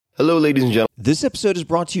Hello, ladies and gentlemen. This episode is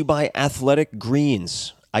brought to you by Athletic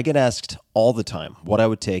Greens. I get asked all the time what I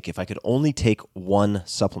would take if I could only take one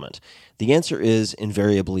supplement. The answer is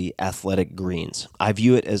invariably Athletic Greens. I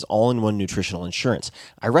view it as all-in-one nutritional insurance.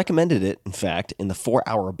 I recommended it, in fact, in the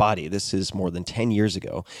 4-Hour Body. This is more than 10 years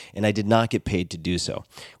ago, and I did not get paid to do so.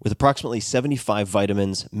 With approximately 75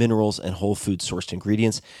 vitamins, minerals, and whole food-sourced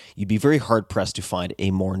ingredients, you'd be very hard-pressed to find a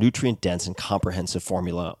more nutrient-dense and comprehensive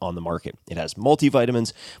formula on the market. It has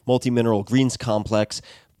multivitamins, multi-mineral greens complex,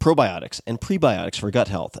 probiotics and prebiotics for gut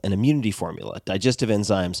health, an immunity formula, digestive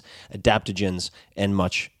enzymes, adaptogens, and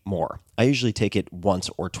much more. I usually take it once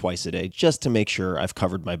or twice a day just to make sure I've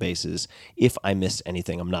covered my bases if I missed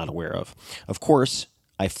anything I'm not aware of. Of course,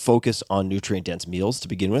 I focus on nutrient-dense meals to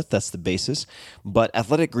begin with. That's the basis. But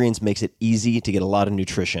Athletic Greens makes it easy to get a lot of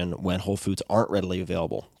nutrition when whole foods aren't readily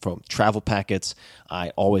available. From travel packets,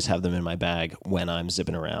 I always have them in my bag when I'm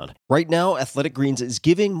zipping around. Right now, Athletic Greens is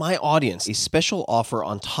giving my audience a special offer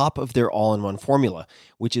on top of their all-in-one formula,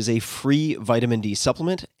 which is a free vitamin D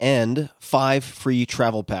supplement and 5 free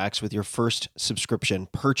travel packs with your first subscription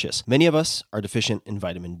purchase. Many of us are deficient in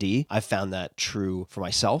vitamin D. I've found that true for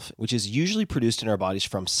myself, which is usually produced in our bodies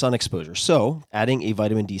from sun exposure. So, adding a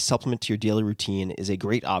vitamin D supplement to your daily routine is a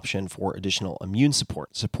great option for additional immune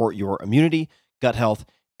support. Support your immunity, gut health,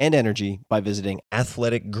 and energy by visiting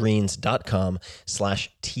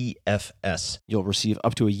athleticgreens.com/TFS. You'll receive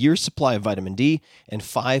up to a year's supply of vitamin D and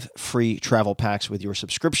 5 free travel packs with your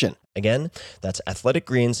subscription. Again, that's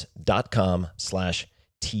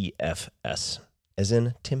athleticgreens.com/TFS, as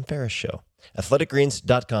in Tim Ferriss Show.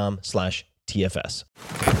 athleticgreens.com/TFS.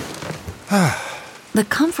 The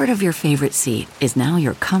comfort of your favorite seat is now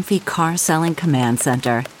your comfy car selling command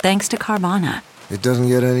center, thanks to Carvana. It doesn't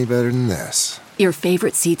get any better than this. Your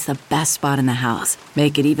favorite seat's the best spot in the house.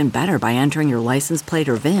 Make it even better by entering your license plate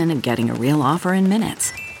or VIN and getting a real offer in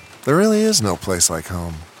minutes. There really is no place like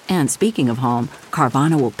home. And speaking of home,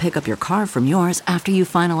 Carvana will pick up your car from yours after you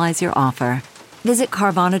finalize your offer. Visit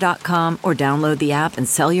Carvana.com or download the app and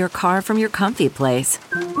sell your car from your comfy place.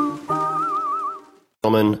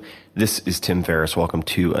 Gentlemen, this is Tim Ferriss. Welcome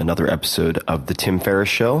to another episode of The Tim Ferriss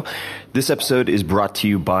Show. This episode is brought to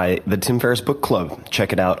you by the Tim Ferriss Book Club.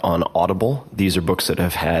 Check it out on Audible. These are books that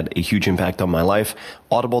have had a huge impact on my life.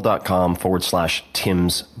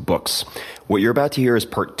 Audible.com/Tim's Books. What you're about to hear is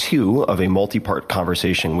part 2 of a multi-part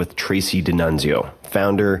conversation with Tracy DiNunzio,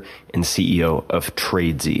 founder and CEO of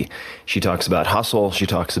Tradesy. She talks about hustle. She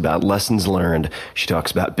talks about lessons learned. She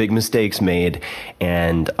talks about big mistakes made.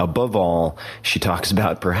 And above all, she talks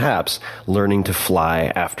about perhaps learning to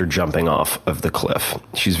fly after jumping off of the cliff.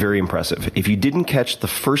 She's very impressive. If you didn't catch the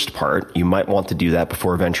first part, you might want to do that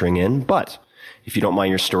before venturing in. But if you don't mind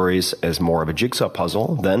your stories as more of a jigsaw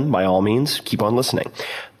puzzle, then by all means, keep on listening.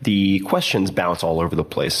 The questions bounce all over the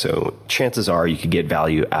place, so chances are you could get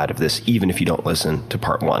value out of this even if you don't listen to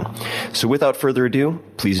part 1. So without further ado,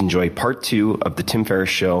 please enjoy part 2 of The Tim Ferriss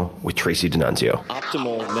Show with Tracy DiNunzio.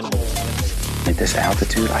 Optimal minimal. At this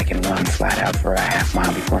altitude, I can run flat out for a half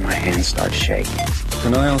mile before my hands start shaking.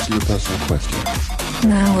 Can I answer your personal question?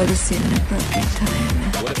 Now would seem an appropriate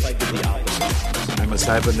time. What if I did the opposite? I'm a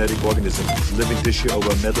cybernetic organism, living tissue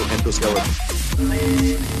over metal endoskeleton.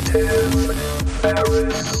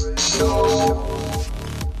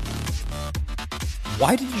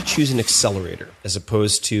 Why did you choose an accelerator as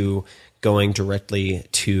opposed to going directly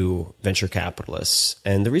to venture capitalists?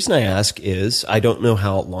 And the reason I ask is I don't know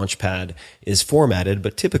how Launchpad is formatted,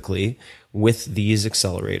 but typically with these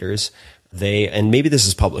accelerators, and maybe this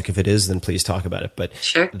is public. If it is, then please talk about it. But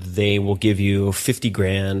sure, they will give you 50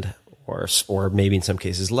 grand or maybe in some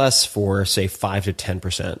cases less for, say, 5 to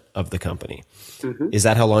 10% of the company. Mm-hmm. Is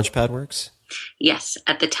that how Launchpad works? Yes.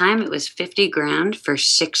 At the time, it was 50 grand for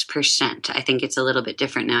 6%. I think it's a little bit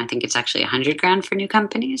different now. I think it's actually 100 grand for new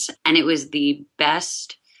companies. And it was the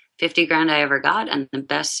best 50 grand I ever got and the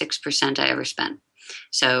best 6% I ever spent.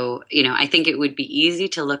 So, I think it would be easy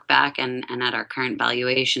to look back and at our current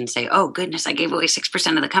valuation say, oh, goodness, I gave away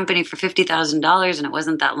 6% of the company for $50,000 and it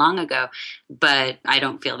wasn't that long ago. But I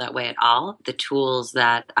don't feel that way at all. The tools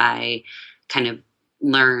that I kind of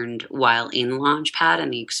learned while in Launchpad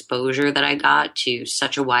and the exposure that I got to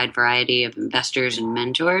such a wide variety of investors and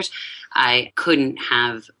mentors, I couldn't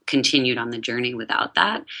have continued on the journey without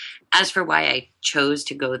that. As for why I chose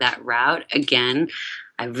to go that route, again,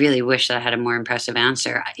 I really wish that I had a more impressive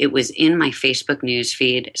answer. It was in my Facebook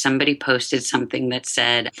newsfeed. Somebody posted something that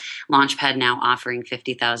said, Launchpad now offering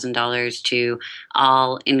 $50,000 to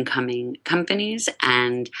all incoming companies.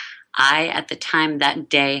 And At the time that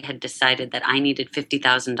day, had decided that I needed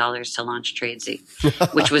 $50,000 to launch Tradesy,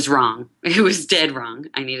 which was wrong. It was dead wrong.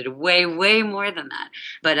 I needed way, way more than that.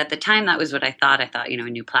 But at the time, that was what I thought. I thought, a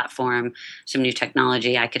new platform, some new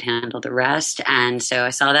technology, I could handle the rest. And so I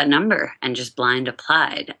saw that number and just blind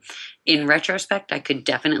applied. In retrospect, I could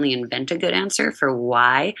definitely invent a good answer for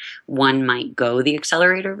why one might go the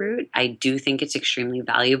accelerator route. I do think it's extremely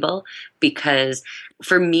valuable because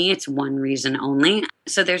for me, it's one reason only.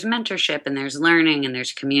 So there's mentorship and there's learning and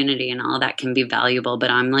there's community and all that can be valuable. But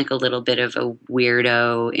I'm like a little bit of a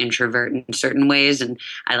weirdo introvert in certain ways. And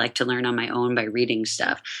I like to learn on my own by reading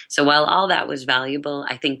stuff. So while all that was valuable,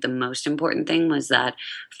 I think the most important thing was that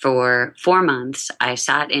for 4 months, I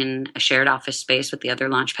sat in a shared office space with the other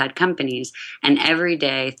Launchpad companies, and every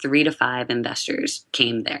day, 3 to 5 investors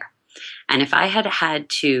came there. And if I had had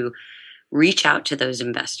to reach out to those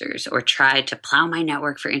investors or try to plow my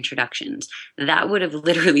network for introductions, that would have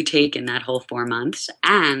literally taken that whole 4 months.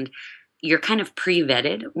 And you're kind of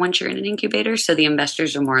pre-vetted once you're in an incubator, so the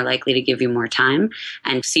investors are more likely to give you more time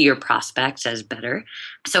and see your prospects as better.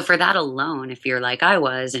 So for that alone, if you're like I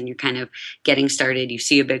was and you're kind of getting started, you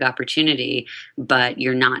see a big opportunity, but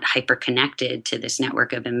you're not hyper-connected to this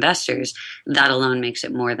network of investors, that alone makes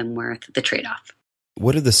it more than worth the trade-off.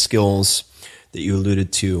 What are the skills that you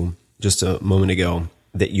alluded to just a moment ago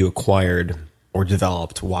that you acquired or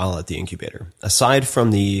developed while at the incubator? Aside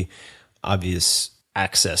from the obvious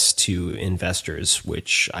access to investors,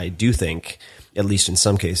 which I do think, at least in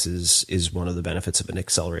some cases, is one of the benefits of an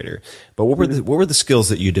accelerator. But what were the skills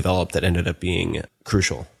that you developed that ended up being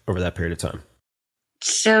crucial over that period of time?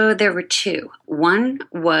 So there were 2. One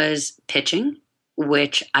was pitching,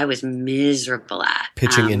 which I was miserable at.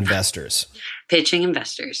 Pitching investors. Pitching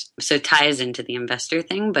investors. So it ties into the investor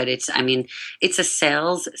thing, but it's a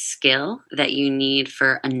sales skill that you need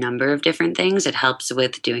for a number of different things. It helps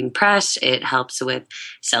with doing press. It helps with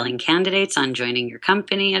selling candidates on joining your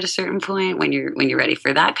company at a certain point when you're ready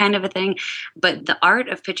for that kind of a thing. But the art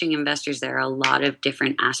of pitching investors, there are a lot of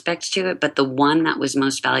different aspects to it. But the one that was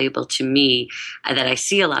most valuable to me that I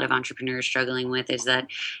see a lot of entrepreneurs struggling with is that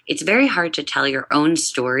it's very hard to tell your own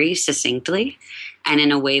story succinctly and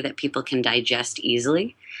in a way that people can digest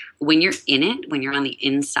easily. When you're in it, when you're on the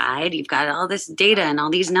inside, you've got all this data and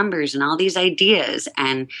all these numbers and all these ideas,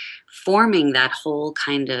 and forming that whole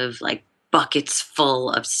kind of like buckets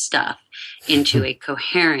full of stuff into a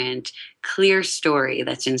coherent, clear story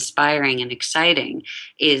that's inspiring and exciting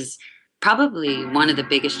is probably one of the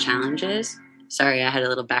biggest challenges. Sorry, I had a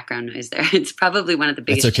little background noise there. It's probably one of the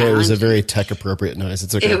biggest challenges. It was a very tech-appropriate noise.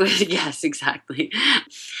 It's okay. It was, yes, exactly.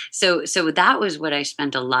 So that was what I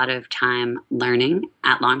spent a lot of time learning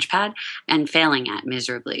at Launchpad and failing at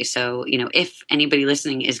miserably. So, if anybody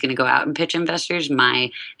listening is going to go out and pitch investors,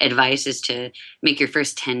 my advice is to make your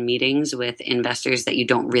first 10 meetings with investors that you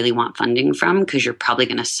don't really want funding from, because you're probably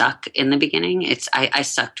going to suck in the beginning. I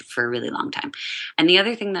sucked for a really long time. And the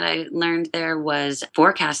other thing that I learned there was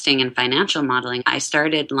forecasting and financial modeling. I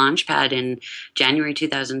started Launchpad in January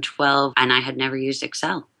 2012, and I had never used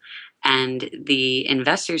Excel. And the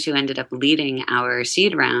investors who ended up leading our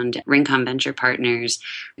seed round, Rincon Venture Partners,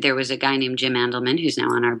 there was a guy named Jim Andelman, who's now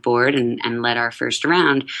on our board and led our first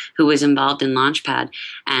round, who was involved in Launchpad.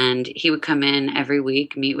 And he would come in every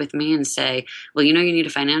week, meet with me and say, well, you need a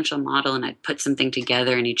financial model. And I'd put something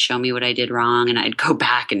together and he'd show me what I did wrong. And I'd go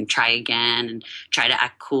back and try again and try to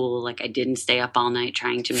act cool, like I didn't stay up all night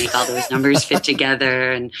trying to make all those numbers fit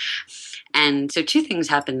together. And so 2 things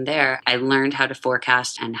happened there. I learned how to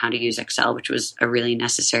forecast and how to use Excel, which was a really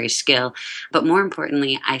necessary skill. But more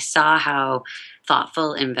importantly, I saw how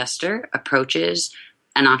thoughtful investor approaches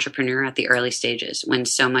an entrepreneur at the early stages when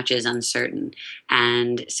so much is uncertain.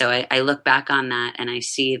 And so I look back on that and I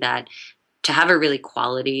see that to have a really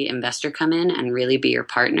quality investor come in and really be your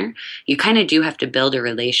partner, you kind of do have to build a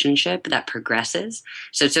relationship that progresses.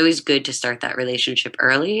 So it's always good to start that relationship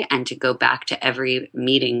early and to go back to every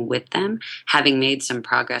meeting with them, having made some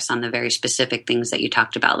progress on the very specific things that you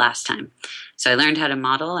talked about last time. So I learned how to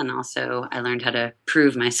model, and also I learned how to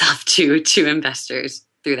prove myself to investors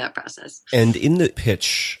through that process. And in the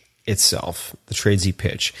pitch itself, the Tradesy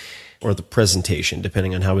pitch, or the presentation,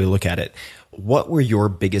 depending on how we look at it, what were your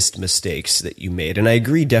biggest mistakes that you made? And I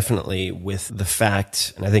agree definitely with the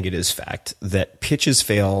fact, and I think it is fact, that pitches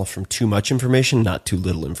fail from too much information, not too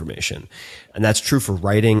little information. And that's true for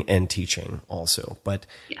writing and teaching also. But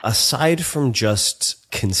aside from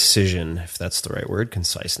just concision, if that's the right word,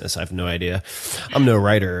 conciseness, I have no idea. I'm no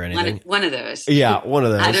writer or anything. One of those. Yeah, one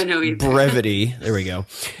of those. I don't know either. Brevity. There we go.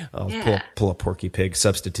 I'll pull a Porky Pig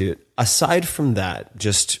substitute. Aside from that,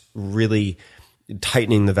 just really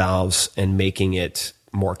tightening the valves and making it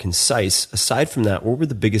more concise. Aside from that, what were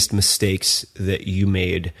the biggest mistakes that you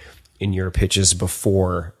made in your pitches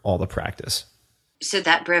before all the practice? So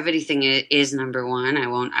that brevity thing is number one. I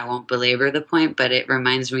won't belabor the point, but it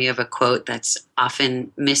reminds me of a quote that's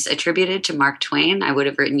often misattributed to Mark Twain. I would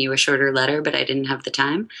have written you a shorter letter, but I didn't have the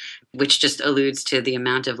time, which just alludes to the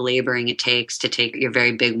amount of laboring it takes to take your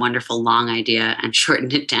very big, wonderful, long idea and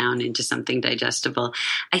shorten it down into something digestible.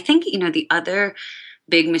 I think, the other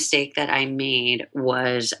big mistake that I made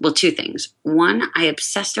was, well, two things. One, I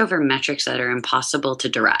obsessed over metrics that are impossible to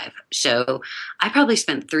derive. So I probably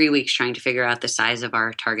spent 3 weeks trying to figure out the size of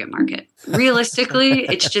our target market. Realistically,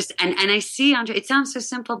 it's just, and I see, it sounds so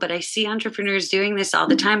simple, but I see entrepreneurs doing this all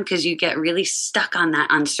the time because you get really stuck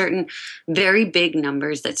on certain very big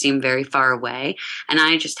numbers that seem very far away. And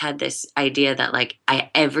I just had this idea that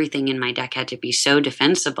everything in my deck had to be so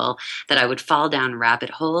defensible that I would fall down rabbit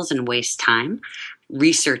holes and waste time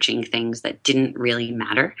researching things that didn't really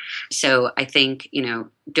matter. So I think,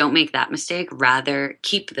 don't make that mistake. Rather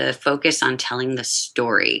keep the focus on telling the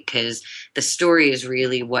story, because the story is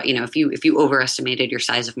really what, if you overestimated your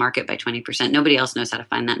size of market by 20%, nobody else knows how to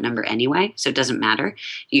find that number anyway. So it doesn't matter.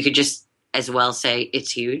 You could just as well say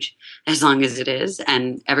it's huge as long as it is,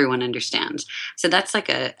 and everyone understands. So that's like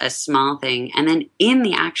a small thing. And then in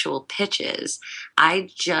the actual pitches, I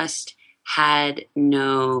just had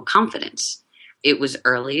no confidence. It was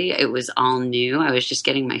early. It was all new. I was just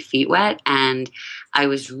getting my feet wet, and I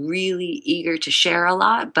was really eager to share a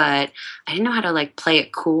lot, but I didn't know how to play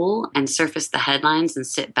it cool and surface the headlines and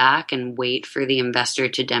sit back and wait for the investor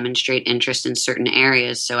to demonstrate interest in certain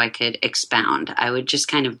areas so I could expound. I would just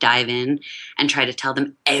kind of dive in and try to tell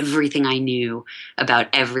them everything I knew about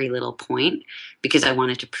every little point because I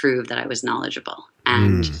wanted to prove that I was knowledgeable.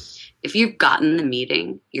 And if you've gotten the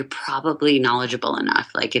meeting, you're probably knowledgeable enough.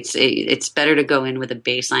 It's better to go in with a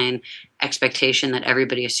baseline expectation that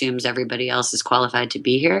everybody assumes everybody else is qualified to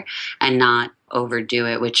be here and not overdo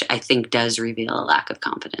it, which I think does reveal a lack of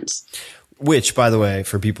confidence. Which, by the way,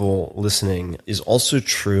 for people listening, is also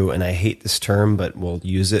true, and I hate this term, but we'll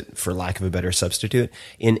use it for lack of a better substitute,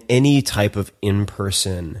 in any type of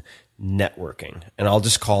in-person networking. And I'll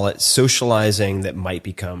just call it socializing that might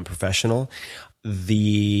become professional.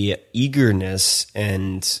 The eagerness,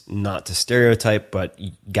 and not to stereotype, but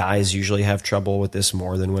guys usually have trouble with this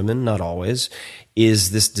more than women, not always, is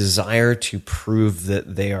this desire to prove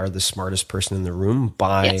that they are the smartest person in the room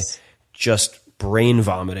by just brain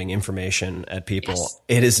vomiting information at people. Yes.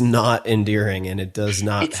 It is not endearing, and it does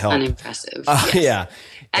not help. It's unimpressive. Yes. Yeah.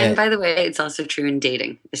 And by the way, it's also true in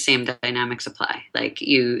dating. The same dynamics apply.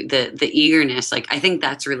 The eagerness, I think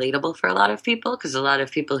that's relatable for a lot of people, because a lot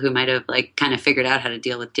of people who might have kind of figured out how to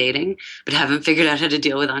deal with dating, but haven't figured out how to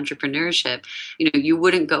deal with entrepreneurship. You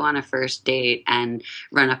wouldn't go on a first date and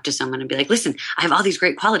run up to someone and be like, listen, I have all these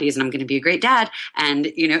great qualities and I'm going to be a great dad.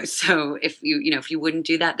 And, so if you wouldn't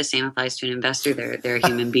do that, the same applies to an investor. They're a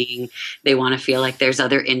human being. They want to feel like there's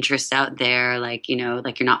other interests out there.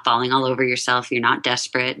 You're not falling all over yourself. You're not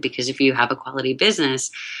desperate. Because if you have a quality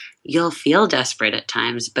business, you'll feel desperate at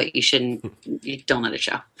times, but you don't let it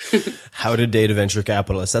show. How to date a venture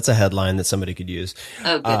capitalist. That's a headline that somebody could use.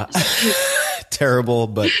 Oh, goodness. Terrible,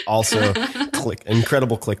 but also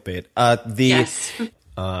incredible clickbait. Yes.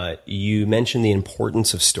 You mentioned the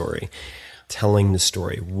importance of story, telling the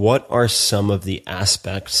story. What are some of the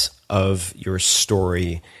aspects of your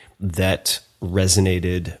story that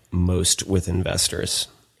resonated most with investors?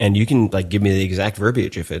 And you can give me the exact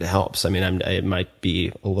verbiage if it helps. I mean, it might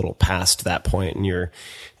be a little past that point in your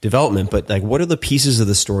development, but what are the pieces of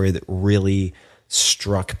the story that really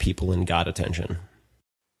struck people and got attention?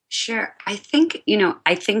 Sure. I think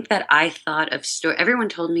that I thought of story. Everyone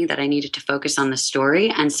told me that I needed to focus on the story.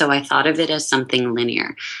 And so I thought of it as something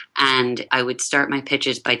linear. And I would start my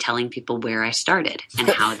pitches by telling people where I started and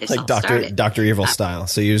how this all started. Dr. Evil style.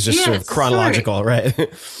 So you was just sort of chronological, right?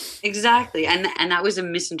 Exactly. And that was a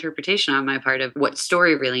misinterpretation on my part of what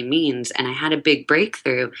story really means. And I had a big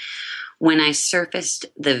breakthrough when I surfaced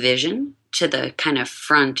the vision to the kind of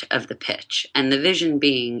front of the pitch. And the vision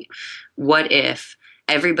being, what if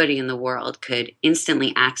everybody in the world could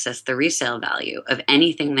instantly access the resale value of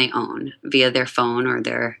anything they own via their phone or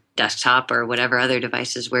their desktop or whatever other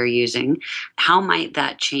devices we're using? How might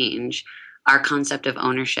that change our concept of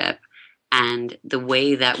ownership and the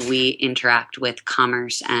way that we interact with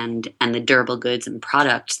commerce and the durable goods and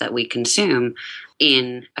products that we consume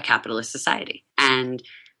in a capitalist society? And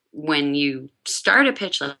when you start a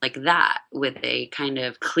pitch like that with a kind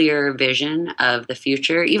of clear vision of the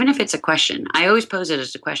future, even if it's a question, I always pose it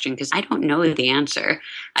as a question because I don't know the answer.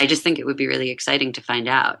 I just think it would be really exciting to find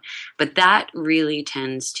out. But that really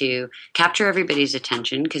tends to capture everybody's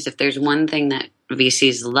attention, because if there's one thing that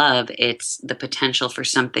VCs love, it's the potential for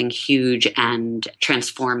something huge and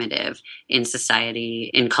transformative in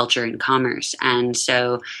society, in culture, in commerce. And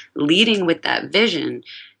so leading with that vision,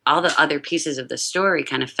 all the other pieces of the story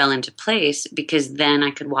kind of fell into place, because then I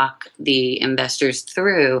could walk the investors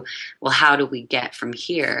through, well, how do we get from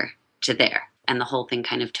here to there? And the whole thing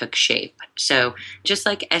kind of took shape. So just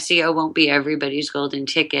like SEO won't be everybody's golden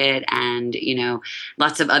ticket, and,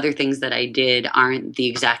 lots of other things that I did aren't the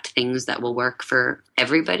exact things that will work for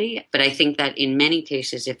everybody. But I think that in many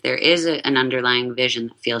cases, if there is an underlying vision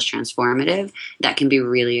that feels transformative, that can be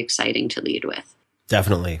really exciting to lead with.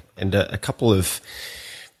 Definitely. And a couple of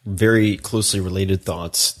very closely related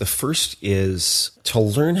thoughts. The first is to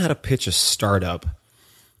learn how to pitch a startup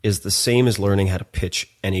is the same as learning how to pitch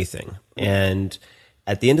anything. And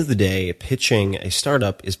at the end of the day, pitching a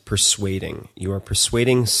startup is persuading. You are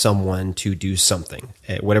persuading someone to do something,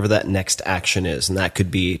 whatever that next action is. And that could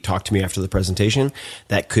be talk to me after the presentation.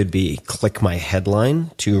 That could be click my headline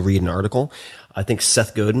to read an article. I think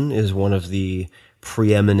Seth Godin is one of the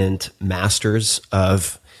preeminent masters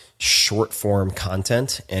of short form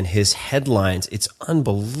content, and his headlines, it's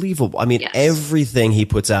unbelievable. I mean, Everything he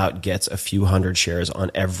puts out gets a few hundred shares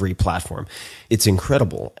on every platform. It's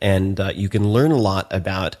incredible. And you can learn a lot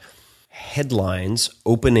about headlines,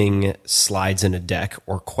 opening slides in a deck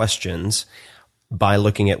or questions by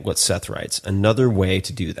looking at what Seth writes. Another way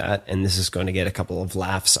to do that, and this is going to get a couple of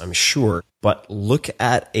laughs, I'm sure, but look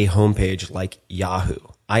at a homepage like Yahoo.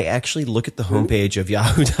 I actually look at the homepage of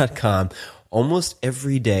yahoo.com almost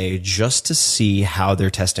every day just to see how they're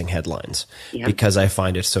testing headlines, because I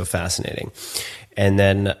find it so fascinating. And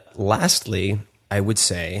then lastly, I would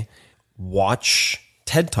say watch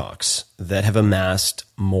TED Talks that have amassed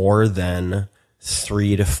more than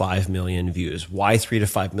 3 to 5 million views. Why 3 to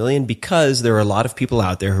 5 million? Because there are a lot of people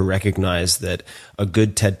out there who recognize that a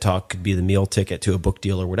good TED Talk could be the meal ticket to a book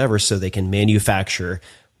deal or whatever, so they can manufacture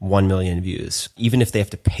 1 million views, even if they have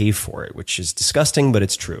to pay for it, which is disgusting, but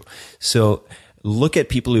it's true. So look at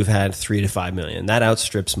people who've had 3 to 5 million. That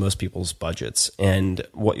outstrips most people's budgets. And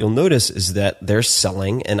what you'll notice is that they're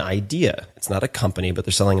selling an idea. It's not a company, but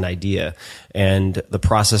they're selling an idea. And the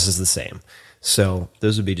process is the same. So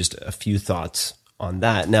those would be just a few thoughts on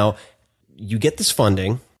that. Now, you get this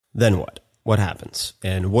funding, then what? What happens?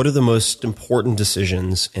 And what are the most important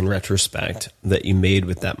decisions in retrospect that you made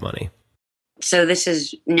with that money? So this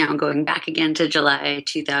is now going back again to July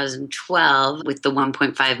 2012 with the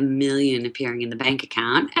 1.5 million appearing in the bank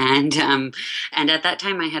account. And at that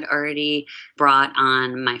time I had already brought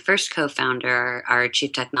on my first co-founder, our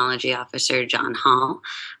chief technology officer, John Hall.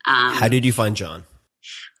 How did you find John?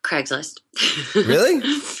 Craigslist. Really?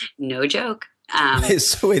 No joke.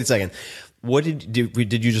 So wait a second. What did you do?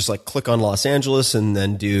 Did you just like click on Los Angeles and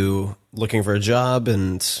then do looking for a job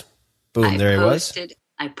and boom, there he was?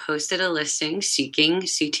 I posted a listing seeking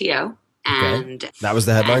CTO, and that was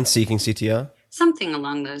the headline, seeking CTO? Something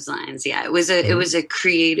along those lines. Yeah, it was a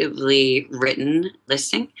creatively written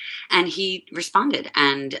listing, and he responded.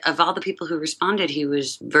 And of all the people who responded, he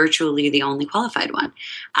was virtually the only qualified one.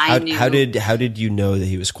 How did you know that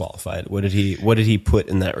he was qualified? What did he put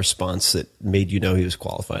in that response that made you know he was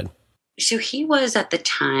qualified? So he was at the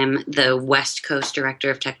time the West Coast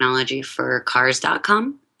director of technology for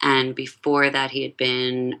Cars.com. And before that, he had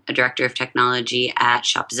been a director of technology at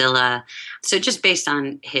Shopzilla. So just based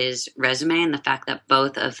on his resume and the fact that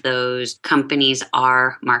both of those companies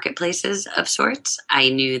are marketplaces of sorts, I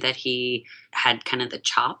knew that he had kind of the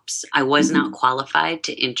chops. I was not qualified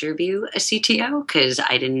to interview a CTO because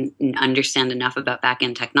I didn't understand enough about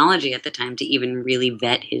back-end technology at the time to even really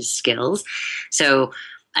vet his skills. So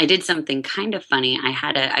I did something kind of funny.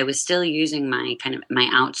 I was still using my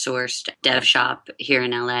outsourced dev shop here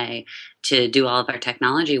in LA to do all of our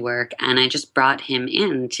technology work. And I just brought him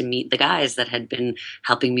in to meet the guys that had been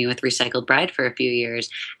helping me with Recycled Bride for a few years.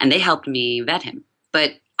 And they helped me vet him.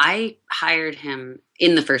 But I hired him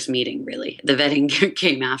in the first meeting, really. The vetting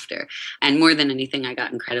came after. And more than anything, I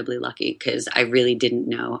got incredibly lucky because I really didn't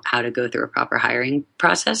know how to go through a proper hiring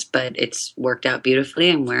process, but it's worked out beautifully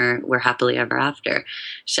and we're happily ever after.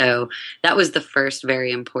 So that was the first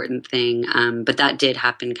very important thing. But that did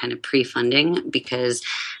happen kind of pre-funding because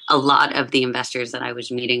a lot of the investors that I was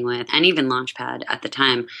meeting with, and even Launchpad at the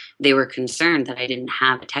time, they were concerned that I didn't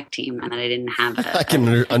have a tech team and that I didn't have I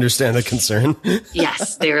can understand the concern.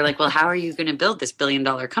 Yes. They were like, well, how are you going to build this $1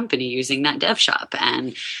 billion company using that dev shop.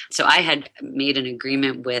 And so I had made an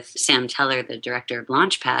agreement with Sam Teller, the director of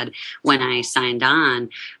Launchpad, when I signed on.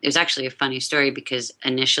 It was actually a funny story because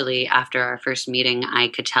initially after our first meeting, I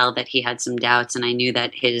could tell that he had some doubts, and I knew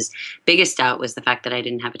that his biggest doubt was the fact that I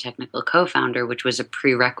didn't have a technical co-founder, which was a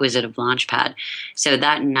prerequisite of Launchpad. So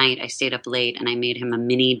that night I stayed up late and I made him a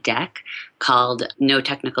mini deck called No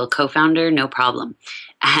Technical Co-Founder, No Problem,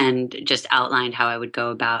 and just outlined how I would go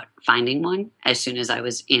about finding one as soon as I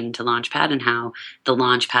was into Launchpad and how the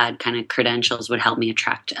Launchpad kind of credentials would help me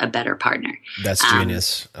attract a better partner. That's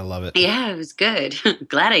genius. I love it. Yeah, it was good.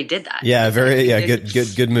 Glad I did that. Yeah,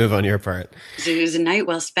 good move on your part. So it was a night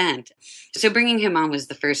well spent. So bringing him on was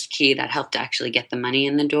the first key that helped actually get the money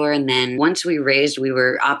in the door. And then once we raised, we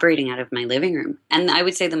were operating out of my living room. And I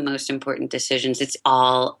would say the most important decisions, it's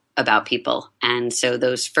all about people. And so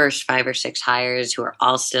those first 5 or 6 hires who are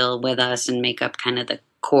all still with us and make up kind of the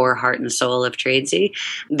core heart and soul of Tradesy,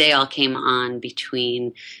 they all came on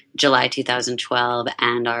between July 2012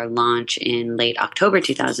 and our launch in late October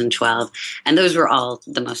 2012. And those were all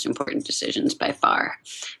the most important decisions by far.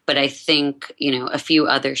 But I think, a few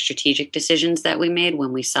other strategic decisions that we made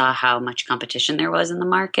when we saw how much competition there was in the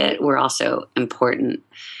market were also important.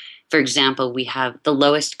 For example, we have the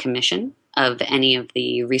lowest commission of any of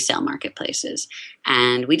the resale marketplaces.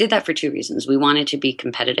 And we did that for 2 reasons. We wanted to be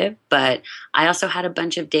competitive, but I also had a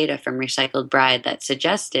bunch of data from Recycled Bride that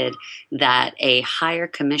suggested that a higher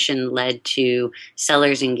commission led to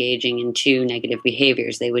sellers engaging in 2 negative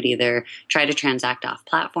behaviors. They would either try to transact off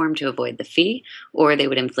platform to avoid the fee, or they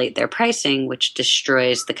would inflate their pricing, which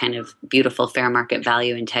destroys the kind of beautiful fair market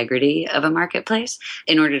value integrity of a marketplace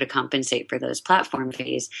in order to compensate for those platform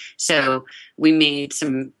fees. So we made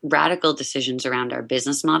some radical decisions around our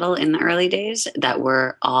business model in the early days that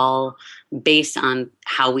were all based on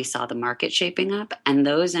how we saw the market shaping up. And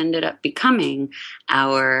those ended up becoming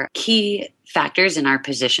our key factors in our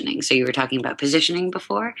positioning. So you were talking about positioning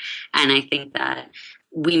before. And I think that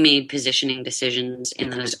we made positioning decisions in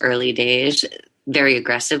those early days very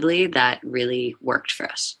aggressively that really worked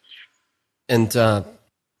for us. And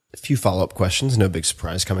a few follow-up questions, no big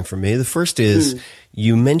surprise coming from me. The first is,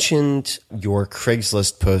 you mentioned your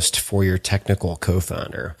Craigslist post for your technical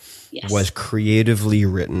co-founder was creatively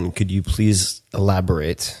written. Could you please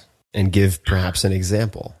elaborate and give perhaps an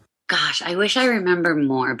example? Gosh, I wish I remember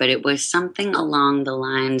more, but it was something along the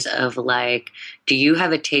lines of like, do you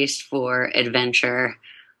have a taste for adventure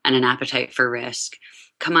and an appetite for risk?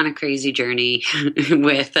 Come on a crazy journey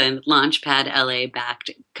with a Launchpad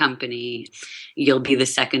LA-backed company. You'll be the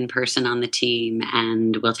second person on the team,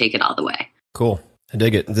 and we'll take it all the way. Cool. I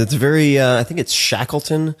dig it. It's very, I think it's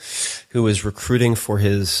Shackleton who was recruiting for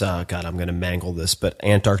his, God, I'm going to mangle this, but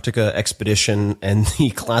Antarctica expedition. And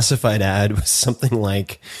the classified ad was something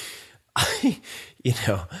like,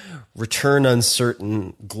 return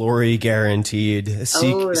uncertain, glory guaranteed,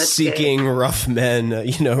 seeking rough men,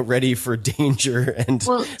 ready for danger and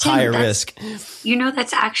high risk.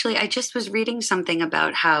 That's actually, I just was reading something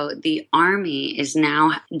about how the Army is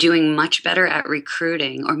now doing much better at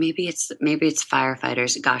recruiting, or maybe it's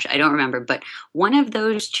firefighters. Gosh, I don't remember, but one of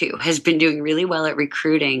those two has been doing really well at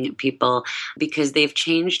recruiting people because they've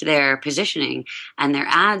changed their positioning, and their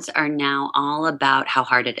ads are now all about how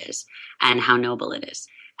hard it is and how noble it is.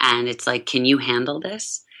 And it's like, can you handle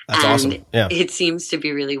this? That's awesome. Yeah. It seems to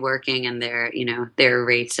be really working, and their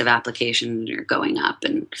rates of application are going up.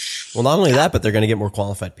 And well, not only that, but they're going to get more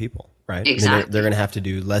qualified people, right? Exactly. I mean, they're going to have to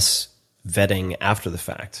do less vetting after the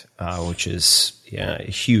fact, which is a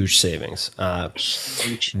huge savings. I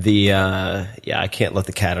can't let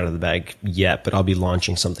the cat out of the bag yet, but I'll be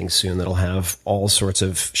launching something soon that'll have all sorts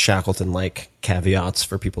of Shackleton-like caveats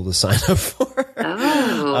for people to sign up for,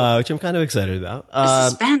 which I'm kind of excited about. The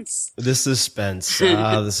suspense.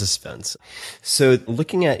 So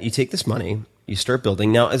looking at, you take this money, you start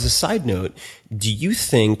building. Now, as a side note, do you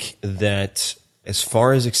think that as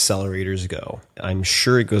far as accelerators go, I'm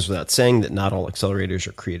sure it goes without saying that not all accelerators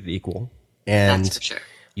are created equal. And that's for sure.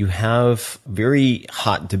 You have very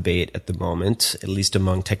hot debate at the moment, at least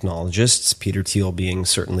among technologists, Peter Thiel being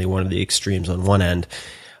certainly one of the extremes on one end,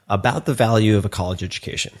 about the value of a college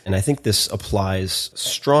education. And I think this applies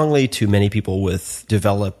strongly to many people with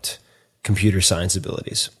developed computer science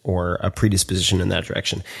abilities or a predisposition in that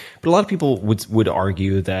direction. But a lot of people would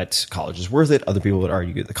argue that college is worth it. Other people would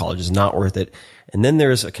argue that college is not worth it. And then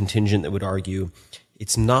there's a contingent that would argue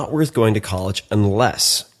it's not worth going to college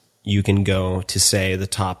unless you can go to, say, the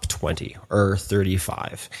top 20 or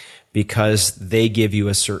 35, because they give you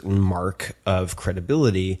a certain mark of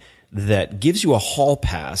credibility that gives you a hall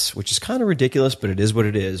pass, which is kind of ridiculous, but it is what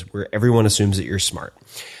it is, where everyone assumes that you're smart.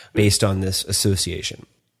 based on this association.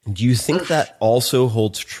 Do you think that also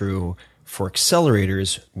holds true for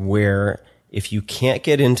accelerators, where if you can't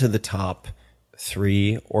get into the top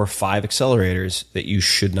 3 or 5 accelerators, that you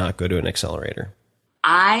should not go to an accelerator?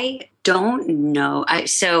 I don't know.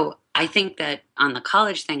 I think that on the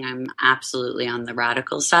college thing, I'm absolutely on the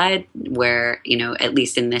radical side where, at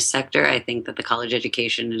least in this sector, I think that the college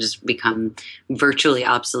education has become virtually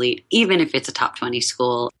obsolete, even if it's a top 20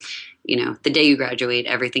 school. The day you graduate,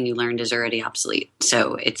 everything you learned is already obsolete.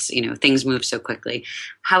 So it's, things move so quickly.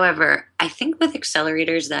 However, I think with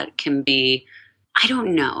accelerators that can be, I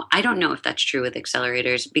don't know. I don't know if that's true with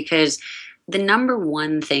accelerators, because the number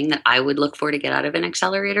one thing that I would look for to get out of an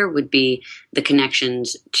accelerator would be the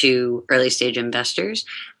connections to early stage investors.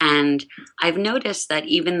 And I've noticed that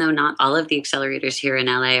even though not all of the accelerators here in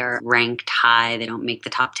LA are ranked high, they don't make the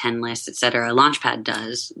top 10 list, et cetera. Launchpad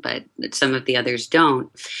does, but some of the others don't.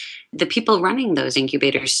 The people running those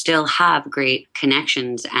incubators still have great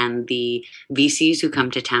connections, and the VCs who come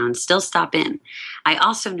to town still stop in. I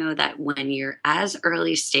also know that when you're as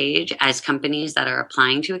early stage as companies that are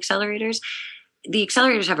applying to accelerators, the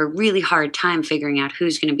accelerators have a really hard time figuring out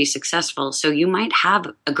who's going to be successful. So you might have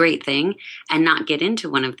a great thing and not get into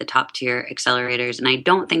one of the top tier accelerators. And I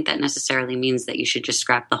don't think that necessarily means that you should just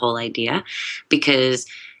scrap the whole idea, because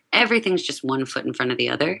everything's just one foot in front of the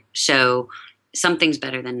other. So something's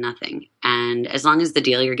better than nothing. And as long as the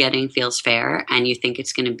deal you're getting feels fair and you think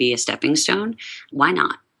it's going to be a stepping stone, why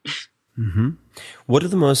not? Mm-hmm. What are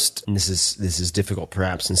the most, and this is difficult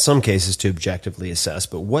perhaps in some cases to objectively assess,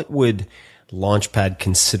 but what would Launchpad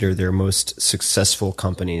consider their most successful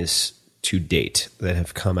companies to date that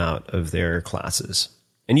have come out of their classes?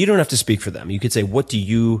 And you don't have to speak for them. You could say, what do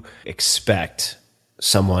you expect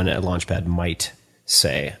someone at Launchpad might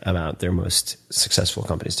say about their most successful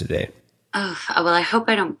companies to date? Oh, well, I hope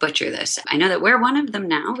I don't butcher this. I know that we're one of them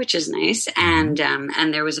now, which is nice. And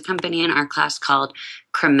there was a company in our class called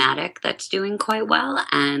Chromatic that's doing quite well.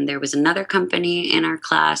 And there was another company in our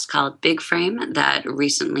class called Big Frame that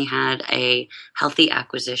recently had a healthy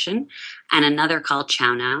acquisition, and another called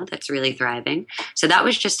Chow Now that's really thriving. So that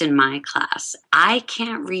was just in my class. I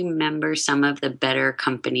can't remember some of the better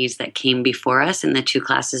companies that came before us in the 2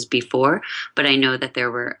 classes before, but I know that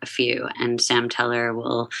there were a few, and Sam Teller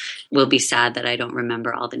will be sad that I don't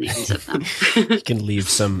remember all the names of them. He can leave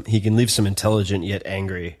some intelligent yet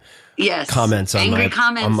angry comments on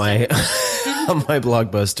my on my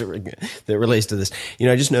blog post that relates to this.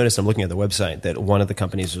 I just noticed, I'm looking at the website, that one of the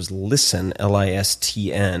companies was Listen,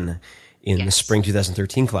 LISTN, in the spring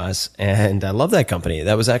 2013 class. And I love that company.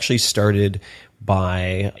 That was actually started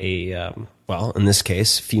by a, in this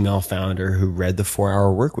case, female founder who read the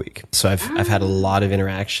 4-Hour Workweek. So I've had a lot of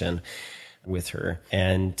interaction with her.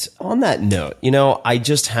 And on that note, I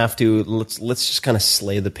just have to, let's just kind of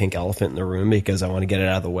slay the pink elephant in the room, because I want to get it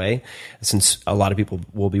out of the way. Since a lot of people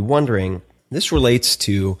will be wondering, this relates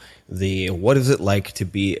to the what is it like to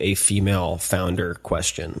be a female founder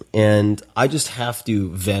question. And I just have to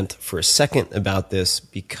vent for a second about this,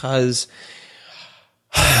 because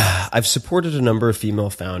I've supported a number of female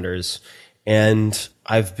founders, and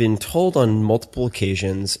I've been told on multiple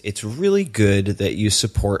occasions it's really good that you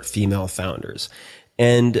support female founders.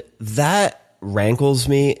 And that rankles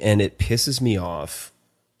me and it pisses me off,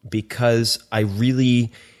 because I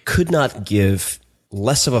really could not give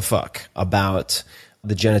less of a fuck about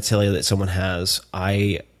the genitalia that someone has.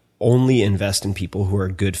 I only invest in people who are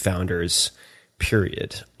good founders,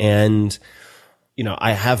 period. And,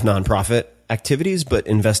 I have nonprofit activities, but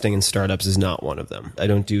investing in startups is not one of them. I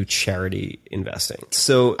don't do charity investing.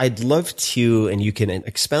 So I'd love to, and you can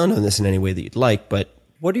expound on this in any way that you'd like, but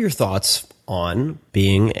what are your thoughts on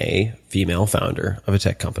being a female founder of a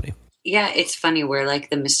tech company? Yeah, it's funny. We're like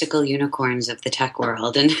the mystical unicorns of the tech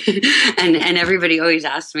world. And and everybody always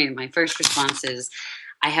asks me, and my first response is,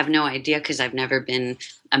 I have no idea, because I've never been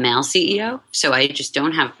a male CEO. So I just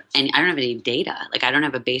don't have any data. Like, I don't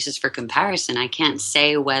have a basis for comparison. I can't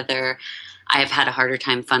say whether I've had a harder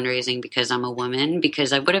time fundraising because I'm a woman,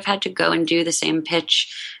 because I would have had to go and do the same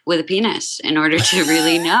pitch with a penis in order to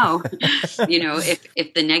really know,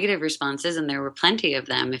 if the negative responses, and there were plenty of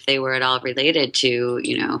them, if they were at all related to,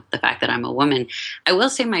 the fact that I'm a woman. I will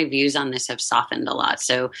say my views on this have softened a lot.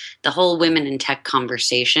 So the whole women in tech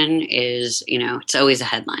conversation is, it's always a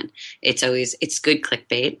headline. It's good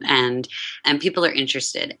clickbait, and people are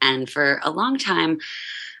interested. And for a long time,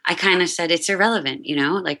 I kind of said it's irrelevant,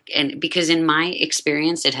 and because in my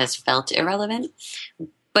experience, it has felt irrelevant.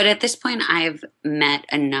 But at this point, I've met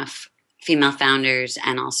enough female founders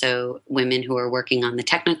and also women who are working on the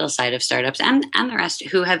technical side of startups and the rest,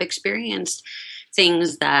 who have experienced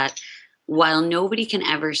things that while nobody can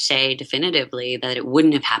ever say definitively that it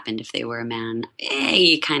wouldn't have happened if they were a man,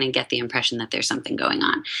 you kind of get the impression that there's something going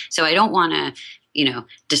on. So I don't want to,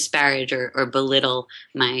 disparage or belittle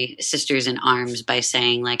my sisters in arms by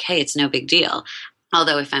saying like, hey, it's no big deal.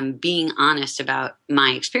 Although if I'm being honest about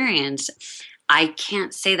my experience, I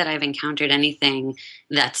can't say that I've encountered anything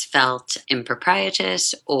that's felt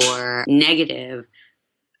improprietous or negative.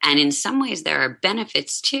 And in some ways, there are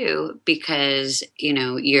benefits too, because,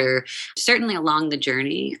 you're certainly along the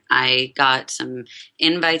journey. I got some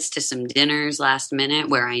invites to some dinners last minute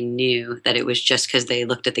where I knew that it was just because they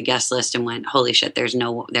looked at the guest list and went, holy shit, there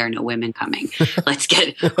are no women coming. Let's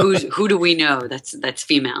get, who do we know that's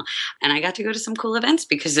female? And I got to go to some cool events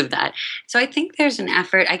because of that. So I think there's an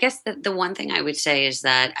effort. I guess that the one thing I would say is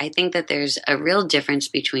that I think that there's a real difference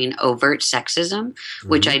between overt sexism,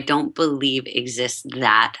 which I don't believe exists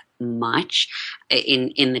that much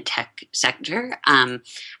in the tech sector,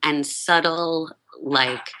 and subtle,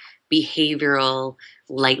 like behavioral,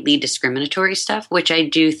 lightly discriminatory stuff, which I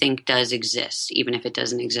do think does exist, even if it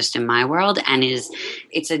doesn't exist in my world, and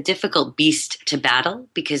it's a difficult beast to battle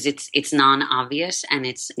because it's non-obvious and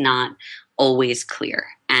it's not always clear.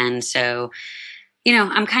 And so,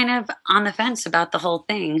 I'm kind of on the fence about the whole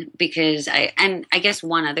thing because I guess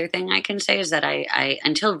one other thing I can say is that I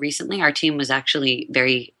until recently, our team was actually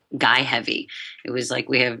very guy heavy. It was like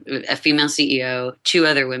we have a female CEO, 2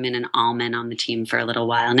 other women, and all men on the team for a little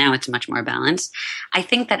while. Now it's much more balanced. I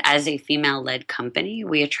think that as a female-led company,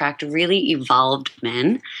 we attract really evolved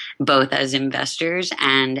men, both as investors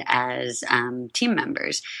and as team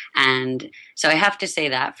members. And so I have to say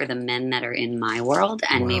that for the men that are in my world,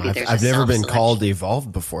 and maybe there's I've never been called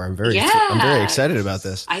evolved before. I'm very excited about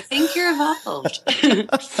this. I think you're evolved.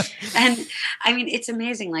 And I mean, it's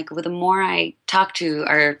amazing. Like the more I talk to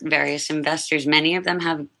our various investors, many of them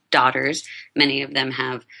have daughters. Many of them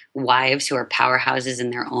have wives who are powerhouses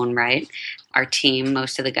in their own right. Our team,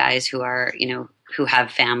 most of the guys who are, who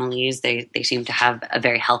have families, they seem to have a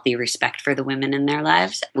very healthy respect for the women in their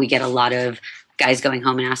lives. We get a lot of guys going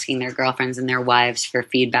home and asking their girlfriends and their wives for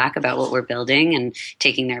feedback about what we're building and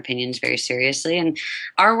taking their opinions very seriously. And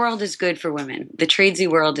our world is good for women. The Tradesy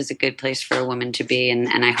world is a good place for a woman to be.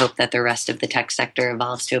 And I hope that the rest of the tech sector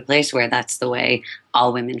evolves to a place where that's the way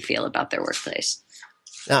all women feel about their workplace.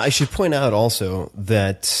 Now, I should point out also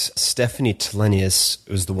that Stephanie Telenius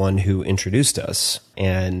was the one who introduced us.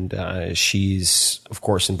 And she's, of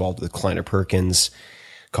course, involved with Kleiner Perkins,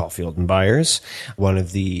 Caulfield and Byers, one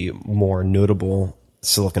of the more notable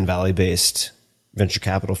Silicon Valley-based venture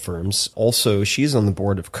capital firms. Also, she's on the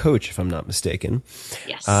board of Coach, if I'm not mistaken.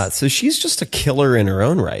 Yes. So she's just a killer in her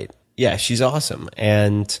own right. Yeah, she's awesome.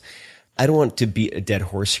 And I don't want to beat a dead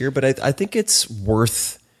horse here, but I think it's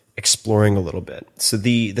worth exploring a little bit. So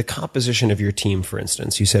the composition of your team, for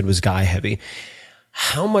instance, you said was guy heavy.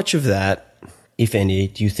 How much of that, if any,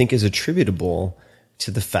 do you think is attributable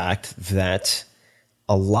to the fact that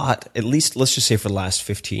a lot, at least let's just say for the last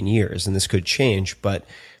 15 years, and this could change, but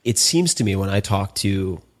it seems to me when I talk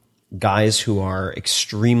to guys who are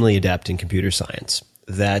extremely adept in computer science,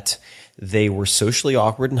 that they were socially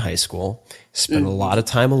awkward in high school, spent a lot of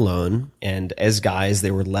time alone, and as guys,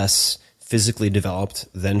 they were less physically developed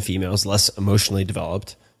than females, less emotionally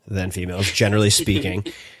developed than females, generally speaking.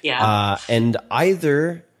 And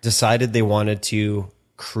either decided they wanted to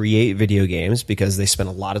create video games because they spent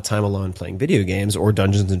a lot of time alone playing video games, or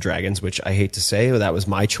Dungeons and Dragons, which I hate to say, that was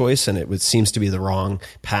my choice and seems to be the wrong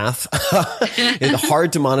path. It's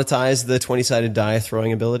hard to monetize the 20-sided die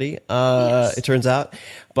throwing ability, it turns out.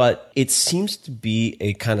 But it seems to be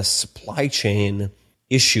a kind of supply chain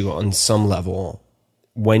issue on some level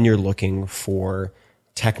when you're looking for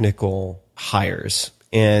technical hires.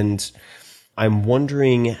 And I'm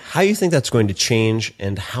wondering how you think that's going to change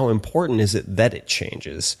and how important is it that it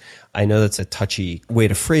changes? I know that's a touchy way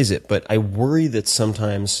to phrase it, but I worry that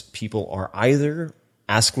sometimes people are either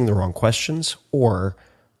asking the wrong questions or,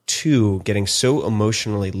 2, getting so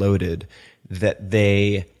emotionally loaded that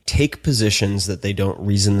they take positions that they don't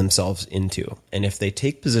reason themselves into. And if they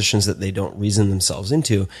take positions that they don't reason themselves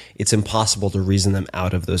into, it's impossible to reason them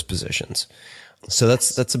out of those positions. So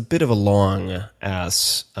that's a bit of a long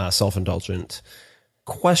ass self-indulgent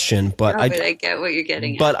question, but I get what you're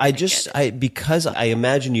getting but at. Because I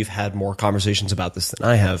imagine you've had more conversations about this than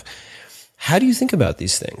I have. How do you think about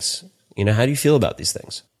these things? How do you feel about these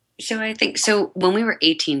things? So when we were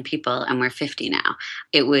 18 people and we're 50 now,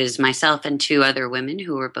 it was myself and 2 other women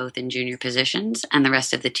who were both in junior positions, and the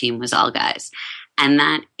rest of the team was all guys. And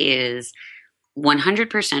that is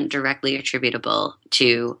 100% directly attributable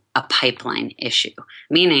to a pipeline issue,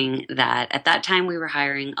 meaning that at that time we were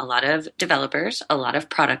hiring a lot of developers, a lot of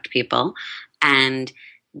product people, and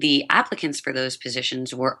the applicants for those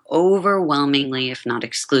positions were overwhelmingly, if not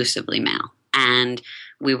exclusively, male. And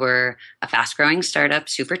we were a fast-growing startup,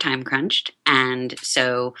 super time-crunched. And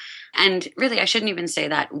really, I shouldn't even say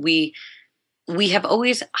that. We have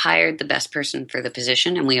always hired the best person for the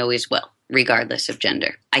position, and we always will, regardless of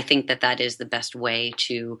gender. I think that is the best way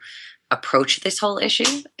to approach this whole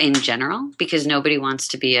issue in general, because nobody wants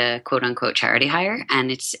to be a quote-unquote charity hire,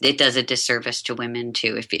 and it does a disservice to women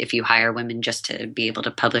too if you hire women just to be able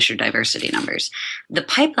to publish your diversity numbers. The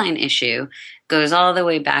pipeline issue goes all the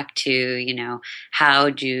way back to, how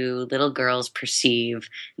do little girls perceive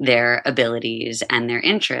their abilities and their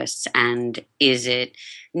interests, and is it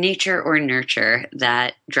nature or nurture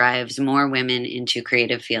that drives more women into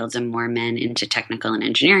creative fields and more men into technical and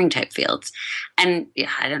engineering type fields? And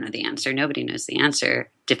I don't know the answer. Nobody knows the answer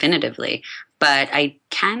definitively. But I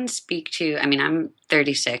can speak to, I'm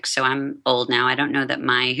 36, so I'm old now. I don't know that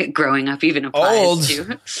my growing up even applies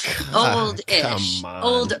to old-ish,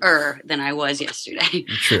 older than I was yesterday.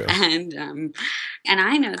 True. And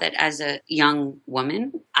I know that as a young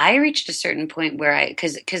woman, I reached a certain point where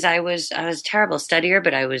because I was a terrible studier,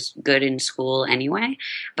 but I was good in school anyway.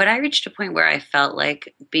 But I reached a point where I felt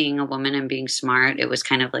like being a woman and being smart, it was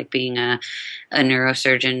kind of like being a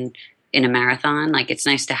neurosurgeon in a marathon. Like, it's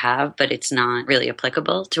nice to have, but it's not really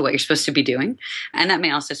applicable to what you're supposed to be doing. And that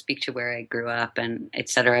may also speak to where I grew up and et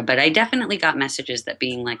cetera. But I definitely got messages that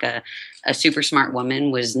being like a super smart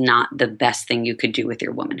woman was not the best thing you could do with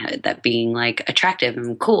your womanhood, that being like attractive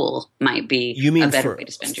and cool might be a better way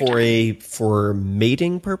to spend your time. For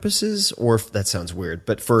mating purposes, or that sounds weird,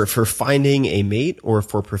 but for finding a mate, or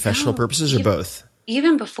for professional purposes, or both?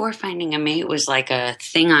 Even before finding a mate was like a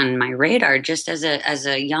thing on my radar, just as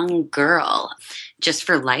a young girl, just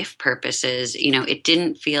for life purposes. It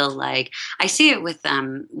didn't feel like, I see it with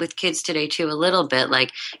kids today too, a little bit.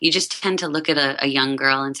 Like, you just tend to look at a young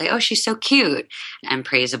girl and say, oh, she's so cute, and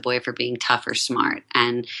praise a boy for being tough or smart.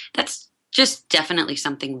 And that's just definitely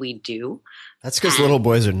something we do. That's because little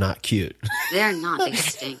boys are not cute. They're not. They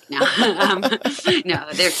stink. No, no,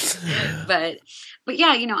 they're. But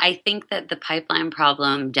yeah, I think that the pipeline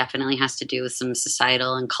problem definitely has to do with some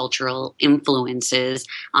societal and cultural influences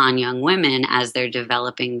on young women as they're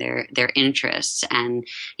developing their interests. And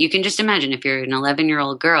you can just imagine, if you're an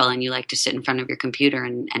 11-year-old girl and you like to sit in front of your computer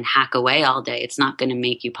and hack away all day, it's not going to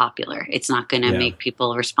make you popular. It's not going to make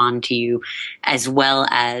people respond to you as well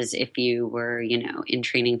as if you were, in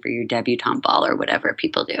training for your debutante ball or whatever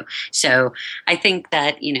people do. So I think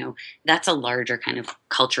that, that's a larger kind of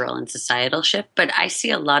cultural and societal shift. But I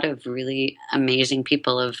see a lot of really amazing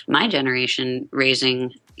people of my generation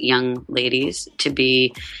raising young ladies to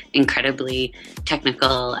be incredibly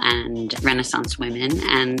technical and Renaissance women.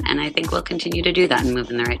 And I think we'll continue to do that and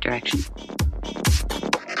move in the right direction.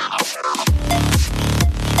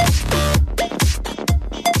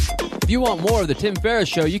 If you want more of The Tim Ferriss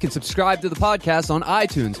Show, you can subscribe to the podcast on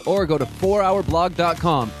iTunes or go to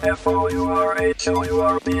 4hourblog.com.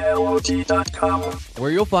 FOURHOURBLOG.com,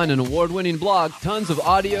 where you'll find an award-winning blog, tons of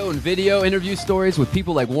audio and video interview stories with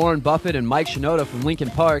people like Warren Buffett and Mike Shinoda from Linkin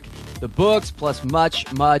Park, the books, plus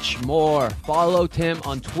much, much more. Follow Tim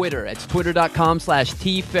on Twitter. It's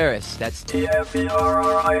twitter.com/TFerriss. That's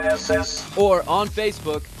TFERRISS. Or on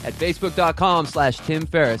Facebook at facebook.com/Tim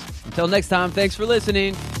Ferriss. Until next time, thanks for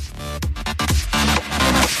listening.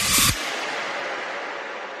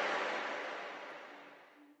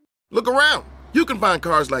 Look around. You can find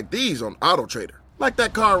cars like these on AutoTrader, like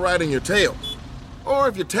that car right in your tail. Or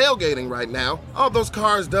if you're tailgating right now, all those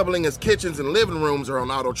cars doubling as kitchens and living rooms are on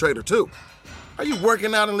AutoTrader too. Are you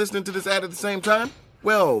working out and listening to this ad at the same time?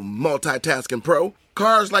 Well, multitasking pro,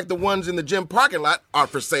 cars like the ones in the gym parking lot are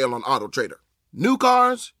for sale on AutoTrader. New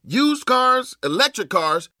cars, used cars, electric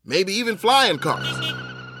cars, maybe even flying cars.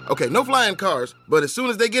 Okay, no flying cars, but as soon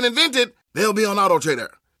as they get invented, they'll be on AutoTrader.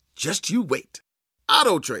 Just you wait.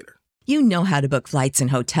 AutoTrader. You know how to book flights and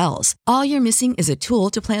hotels. All you're missing is a tool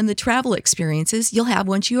to plan the travel experiences you'll have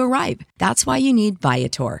once you arrive. That's why you need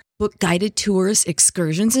Viator. Book guided tours,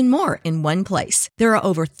 excursions, and more in one place. There are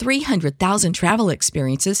over 300,000 travel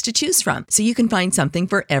experiences to choose from, so you can find something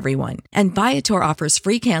for everyone. And Viator offers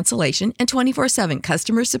free cancellation and 24/7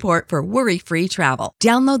 customer support for worry-free travel.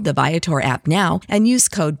 Download the Viator app now and use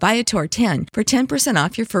code Viator10 for 10%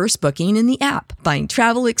 off your first booking in the app. Find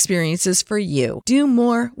travel experiences for you. Do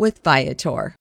more with Viator.